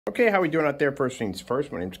Okay, how we doing out there? First things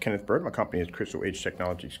first, my name is Kenneth Bird. My company is Crystal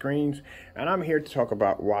Technology Screens, and I'm here to talk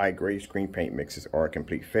about why gray screen paint mixes are a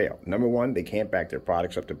complete fail. Number one, they can't back their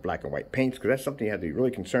products up to black and white paints, because that's something you have to be really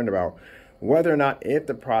concerned about, whether or not if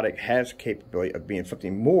the product has the capability of being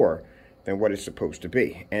something more than what it's supposed to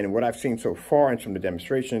be. And what I've seen so far in some of the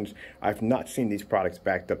demonstrations, I've not seen these products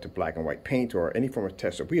backed up to black and white paint or any form of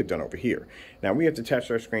test that we have done over here. Now, we have to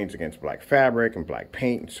test our screens against black fabric and black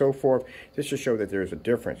paint and so forth, just to show that there is a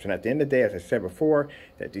difference. And at the end of the day, as I said before,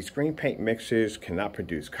 that these screen paint mixes cannot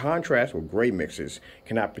produce contrast, or gray mixes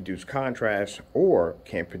cannot produce contrast, or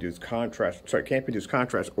can't produce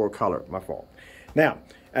contrast or color. My fault. Now,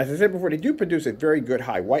 as I said before, they do produce a very good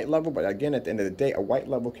high white level, but again, at the end of the day, a white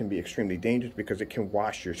level can be extremely dangerous because it can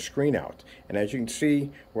wash your screen out. And as you can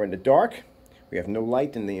see, we're in the dark. We have no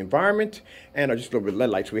light in the environment, and just a little bit of LED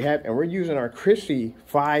lights we have. And we're using our Christie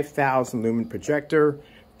 5000 lumen projector,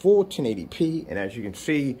 full 1080p. And as you can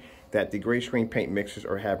see, that the gray screen paint mixes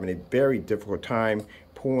are having a very difficult time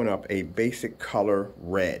pulling up a basic color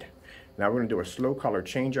red. Now we're going to do a slow color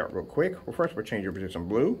change out real quick. Well, first we'll change over to some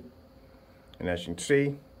blue. And as you can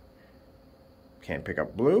see, can't pick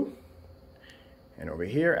up blue. And over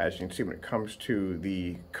here, as you can see, when it comes to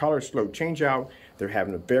the color slow change out, they're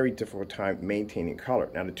having a very difficult time maintaining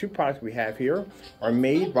color. Now, the two products we have here are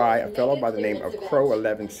made by a fellow by the name of Pro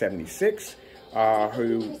 1176,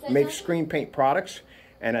 who makes screen paint products.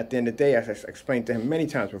 And at the end of the day, as I explained to him many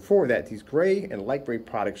times before, that these gray and light gray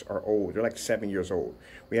products are old. They're like 7 years old.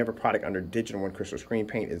 We have a product under Digital One Crystal Screen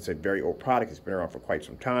Paint. It's a very old product. It's been around for quite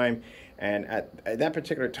some time. And at that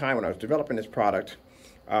particular time when I was developing this product,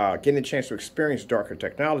 getting a chance to experience darker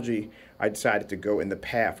technology, I decided to go in the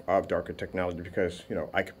path of darker technology because, you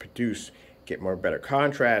know, I could get better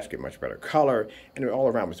contrast, get much better color, and all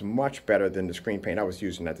around was much better than the screen paint I was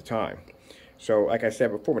using at the time. So, like I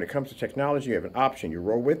said before, when it comes to technology, you have an option. You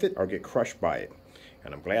roll with it or get crushed by it.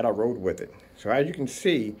 And I'm glad I rolled with it. So as you can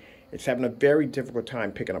see, it's having a very difficult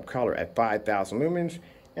time picking up color at 5,000 lumens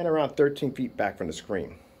and around 13 feet back from the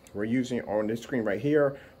screen. We're using on this screen right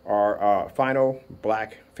here our final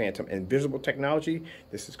black phantom invisible technology.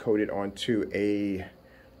 This is coated onto a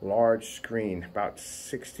large screen, about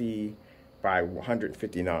 60 by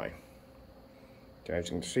 159. So as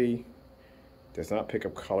you can see, it does not pick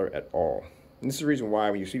up color at all. And this is the reason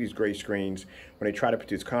why when you see these gray screens, when they try to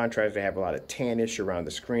produce contrast, they have a lot of tannish around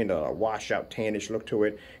the screen, a lot of washed-out tannish look to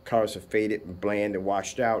it. Colors are faded and bland and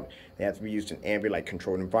washed out. They have to be used in ambient light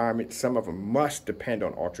controlled environments. Some of them must depend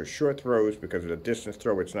on ultra short throws because of the distance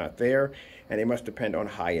throw, it's not there. And they must depend on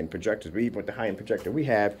high-end projectors. But even with the high-end projector we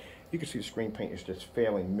have, you can see the screen paint is just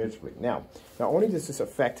failing miserably. Now, not only does this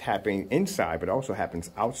effect happen inside, but it also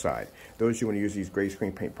happens outside. Those of you want to use these gray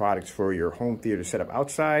screen paint products for your home theater setup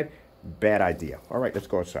outside, bad idea. All right, let's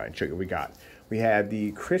go outside and show you what we got. We have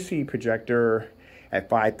the Christie projector at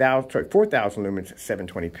 4,000 lumens,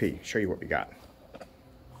 720p. Show you what we got.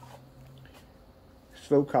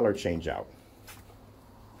 Slow color change out.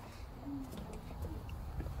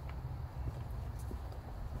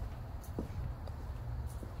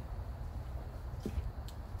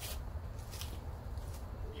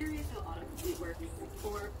 Curious how autocomplete works,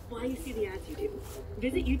 or why you see the ads you do?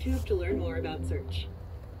 Visit YouTube to learn more about search.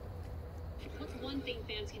 What's one thing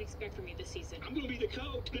fans can expect from me this season? I'm gonna be the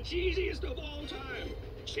coach, the cheesiest of all time.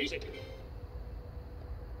 Cheese it.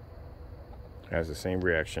 Has the same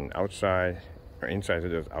reaction outside or inside as it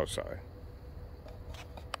does outside.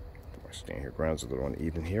 My stand here ground's a little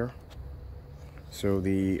uneven here. So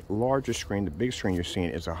the larger screen, the big screen you're seeing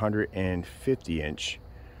is 150 inch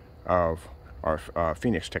of our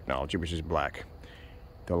Phoenix technology, which is black.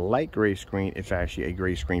 The light gray screen is actually a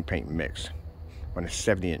gray screen paint mix on a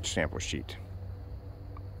 70-inch sample sheet.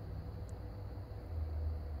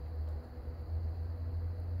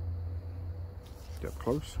 Up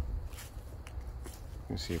close, you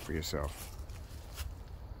can see it for yourself.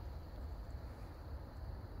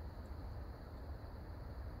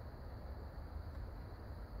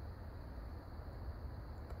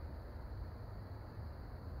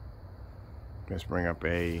 Let's bring up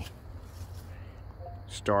a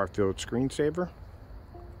star-filled screensaver.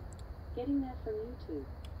 Getting that from YouTube.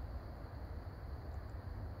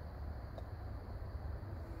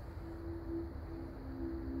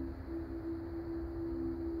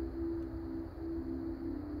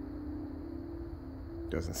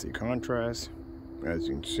 Doesn't see contrast, as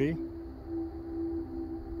you can see.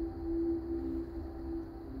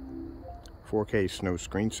 4K snow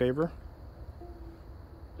screensaver.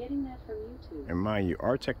 Getting that from YouTube. And mind you,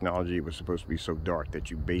 our technology was supposed to be so dark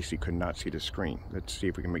that you basically could not see the screen. Let's see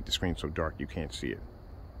if we can make the screen so dark you can't see it.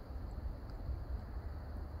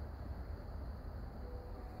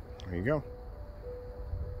 There you go.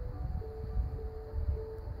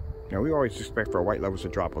 Now, we always expect for our white levels to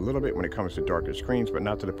drop a little bit when it comes to darker screens, but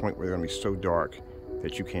not to the point where they're going to be so dark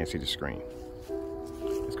that you can't see the screen.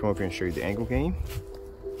 Let's come over here and show you the angle gain.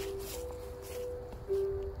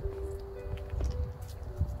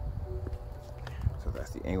 So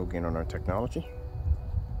that's the angle gain on our technology.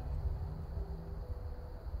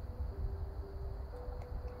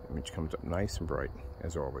 The image comes up nice and bright,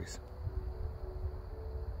 as always.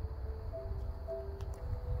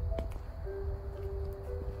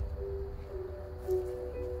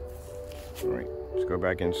 All right, let's go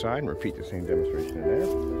back inside and repeat the same demonstration in there. Not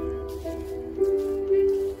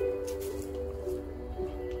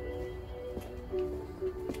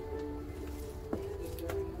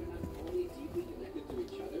only deeply connected to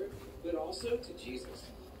each other, but also to Jesus.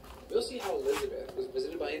 We'll see how Elizabeth was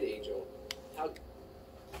visited by an angel. How...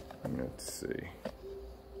 Let's see.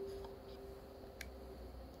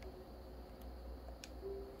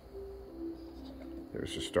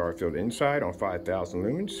 There's the star field inside on 5,000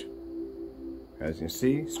 lumens. As you can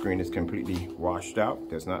see, screen is completely washed out.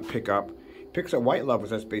 Does not pick up. Picks up white levels,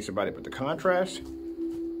 that's basically about it. But the contrast,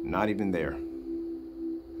 not even there.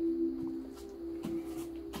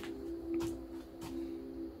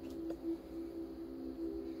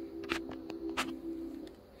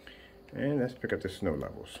 And let's pick up the snow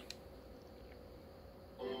levels.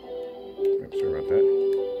 Oops, sorry about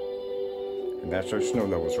that. And that's our snow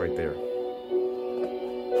levels right there.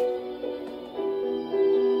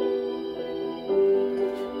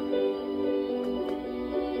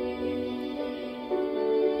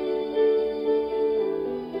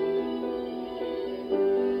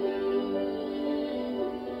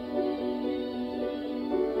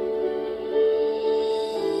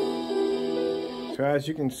 So as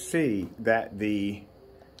you can see, that the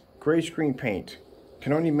gray screen paint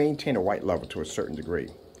can only maintain a white level to a certain degree.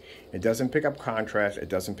 It doesn't pick up contrast, it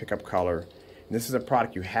doesn't pick up color. And this is a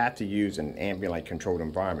product you have to use in an ambient light controlled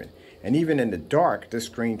environment. And even in the dark, this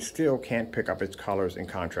screen still can't pick up its colors and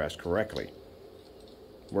contrast correctly.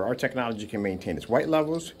 Where our technology can maintain its white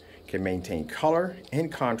levels, can maintain color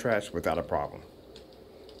and contrast without a problem.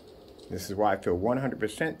 This is why I feel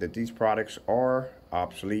 100% that these products are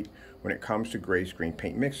obsolete when it comes to gray screen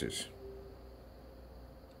paint mixes.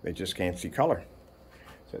 They just can't see color.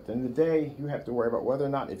 So at the end of the day, you have to worry about whether or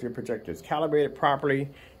not if your projector is calibrated properly,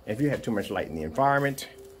 if you have too much light in the environment.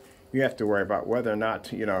 You have to worry about whether or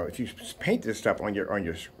not, you know, if you paint this stuff on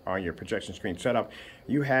your projection screen setup,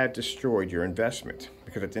 you have destroyed your investment.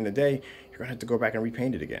 Because at the end of the day, you're gonna have to go back and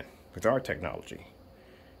repaint it again with our technology.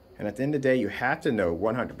 And at the end of the day, you have to know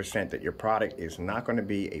 100% that your product is not going to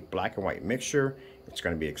be a black and white mixture. It's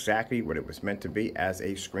going to be exactly what it was meant to be as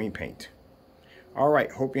a screen paint. All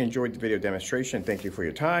right, hope you enjoyed the video demonstration. Thank you for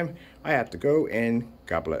your time. I have to go, and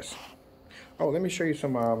God bless. Oh, let me show you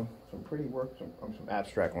some pretty work, some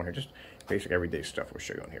abstract on here. Just basic everyday stuff we'll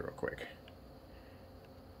show you on here real quick.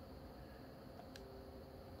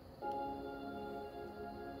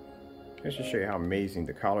 Let's just show you how amazing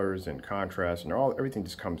the colors and contrast and everything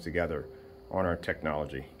just comes together on our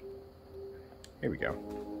technology. Here we go.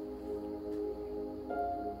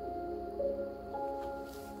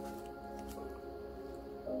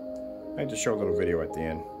 I just show a little video at the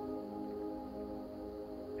end.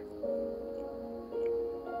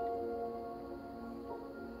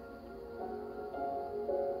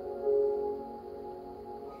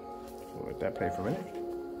 We'll let that play for a minute.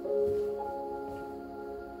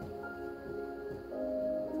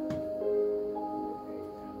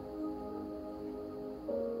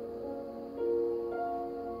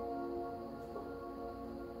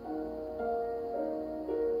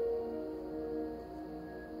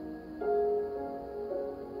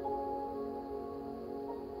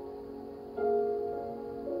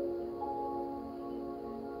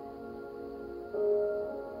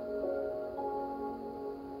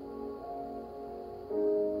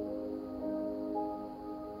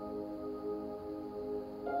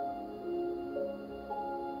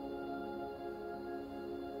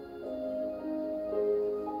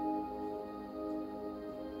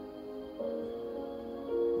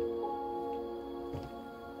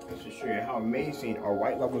 To show you how amazing our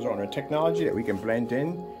white levels are on our technology that we can blend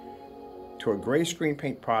in to a gray screen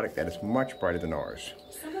paint product that is much brighter than ours.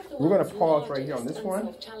 We're going to pause right here on this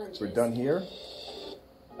one. We're done here. Just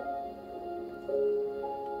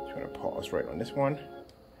going to pause right on this one.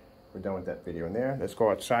 We're done with that video in there. Let's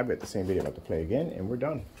go outside. We have the same video about to play again, and we're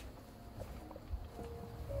done.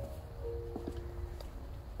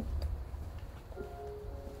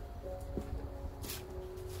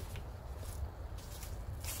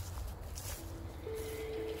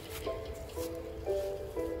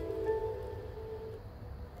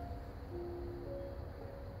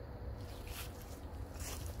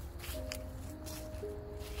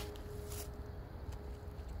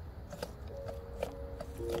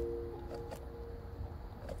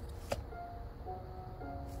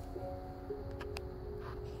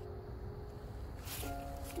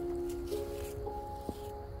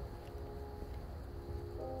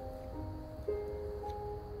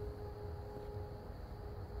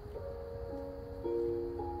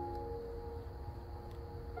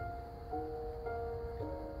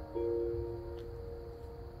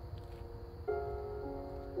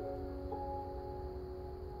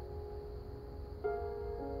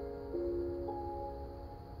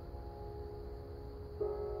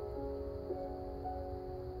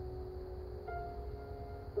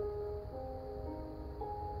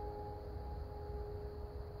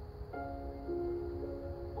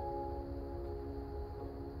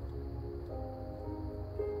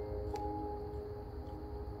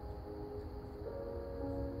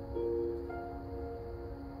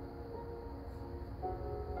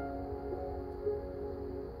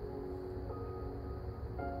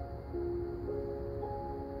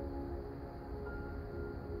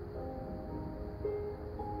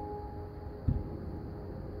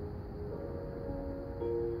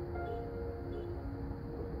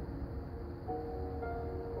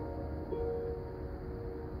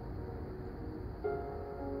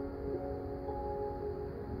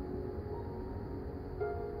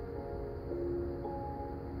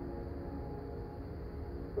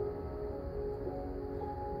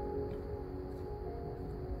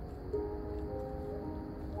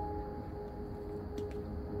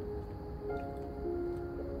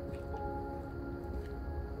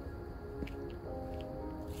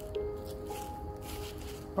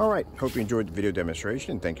 All right, hope you enjoyed the video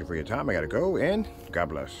demonstration. Thank you for your time. I gotta go, and God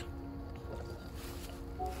bless.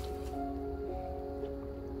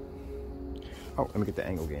 Oh, let me get the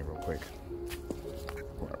angle gain real quick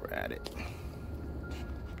while we're at it.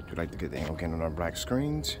 If you'd like to get the angle gain on our black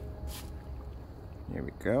screens, here we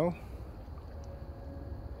go.